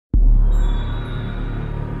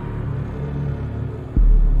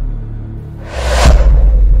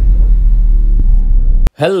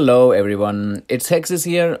Hello everyone, it's Hexis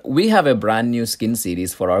here. We have a brand new skin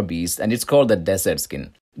series for our beast and it's called the Desert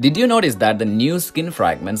Skin. Did you notice that the new skin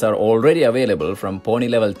fragments are already available from pony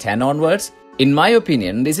level 10 onwards? In my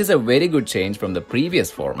opinion, this is a very good change from the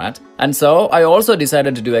previous format, and so I also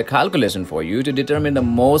decided to do a calculation for you to determine the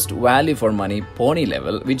most value for money pony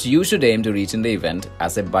level which you should aim to reach in the event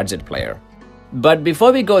as a budget player. But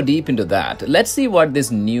before we go deep into that, let's see what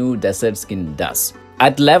this new Desert Skin does.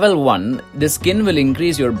 At level 1, the skin will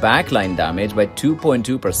increase your backline damage by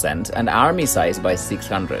 2.2% and army size by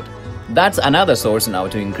 600. That's another source now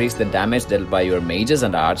to increase the damage dealt by your mages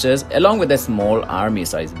and archers along with a small army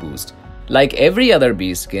size boost. Like every other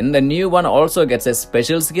beast skin, the new one also gets a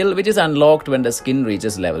special skill which is unlocked when the skin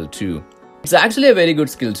reaches level 2. It's actually a very good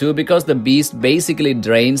skill too because the beast basically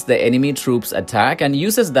drains the enemy troops' attack and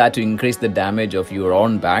uses that to increase the damage of your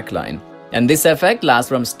own backline. And this effect lasts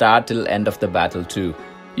from start till end of the battle too.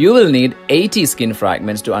 You will need 80 skin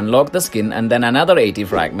fragments to unlock the skin and then another 80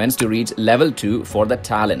 fragments to reach level 2 for the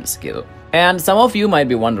talent skill. And some of you might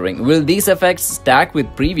be wondering, will these effects stack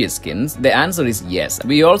with previous skins? The answer is yes.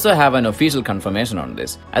 We also have an official confirmation on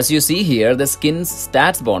this. As you see here, the skin's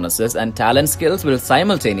stats bonuses and talent skills will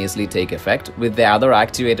simultaneously take effect with the other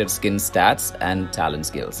activated skin stats and talent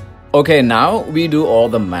skills. Okay, now we do all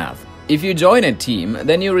the math. If you join a team,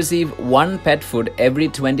 then you receive 1 pet food every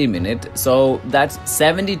 20 minutes, so that's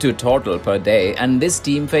 72 total per day, and this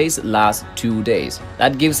team phase lasts 2 days.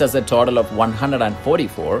 That gives us a total of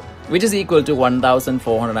 144, which is equal to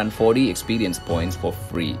 1440 experience points for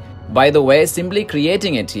free. By the way, simply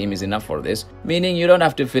creating a team is enough for this, meaning you don't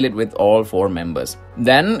have to fill it with all 4 members.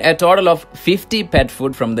 Then a total of 50 pet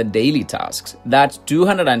food from the daily tasks. That's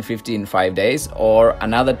 250 in 5 days or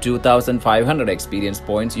another 2500 experience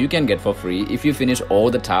points you can get for free if you finish all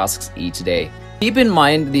the tasks each day. Keep in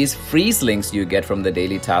mind these free links you get from the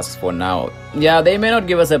daily tasks for now. Yeah, they may not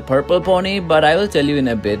give us a purple pony, but I will tell you in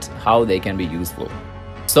a bit how they can be useful.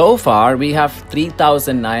 So far, we have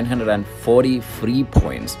 3940 free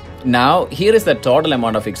points. Now, here is the total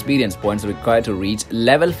amount of experience points required to reach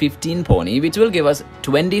level 15 pony, which will give us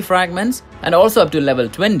 20 fragments, and also up to level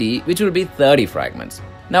 20, which will be 30 fragments.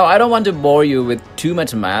 Now, I don't want to bore you with too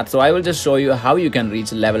much math, so I will just show you how you can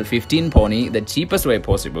reach level 15 pony the cheapest way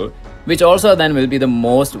possible, which also then will be the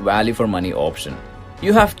most value for money option.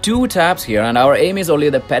 You have 2 tabs here and our aim is only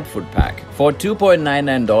the pet food pack. For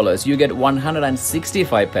 $2.99 you get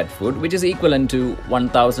 165 pet food, which is equivalent to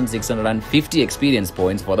 1650 experience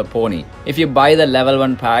points for the pony. If you buy the level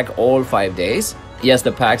 1 pack all 5 days, yes,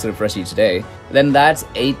 the packs refresh each day, then that's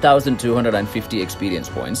 8250 experience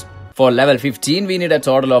points. For level 15 we need a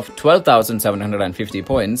total of 12,750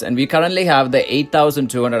 points and we currently have the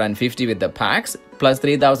 8250 with the packs plus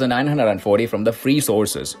 3940 from the free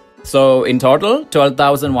sources. So in total,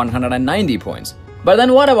 12,190 points. But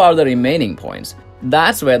then what about the remaining points?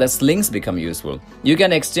 That's where the slings become useful. You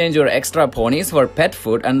can exchange your extra ponies for pet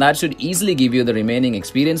food and that should easily give you the remaining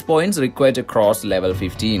experience points required to cross level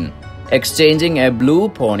 15. Exchanging a blue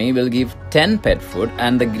pony will give 10 pet food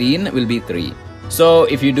and the green will be 3. So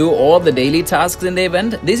if you do all the daily tasks in the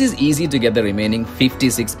event, this is easy to get the remaining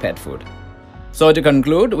 56 pet food. So to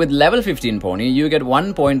conclude, with level 15 pony, you get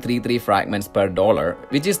 1.33 fragments per dollar,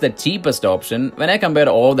 which is the cheapest option when I compare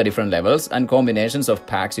all the different levels and combinations of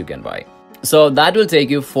packs you can buy. So that will take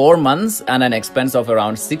you 4 months and an expense of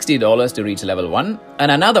around $60 to reach level 1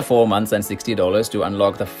 and another 4 months and $60 to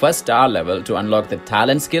unlock the first star level to unlock the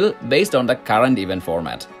talent skill based on the current event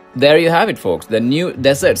format. There you have it folks, the new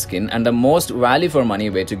Desert Skin and the most value for money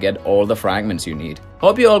way to get all the fragments you need.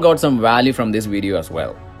 Hope you all got some value from this video as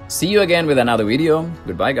well. See you again with another video.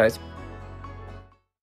 Goodbye guys.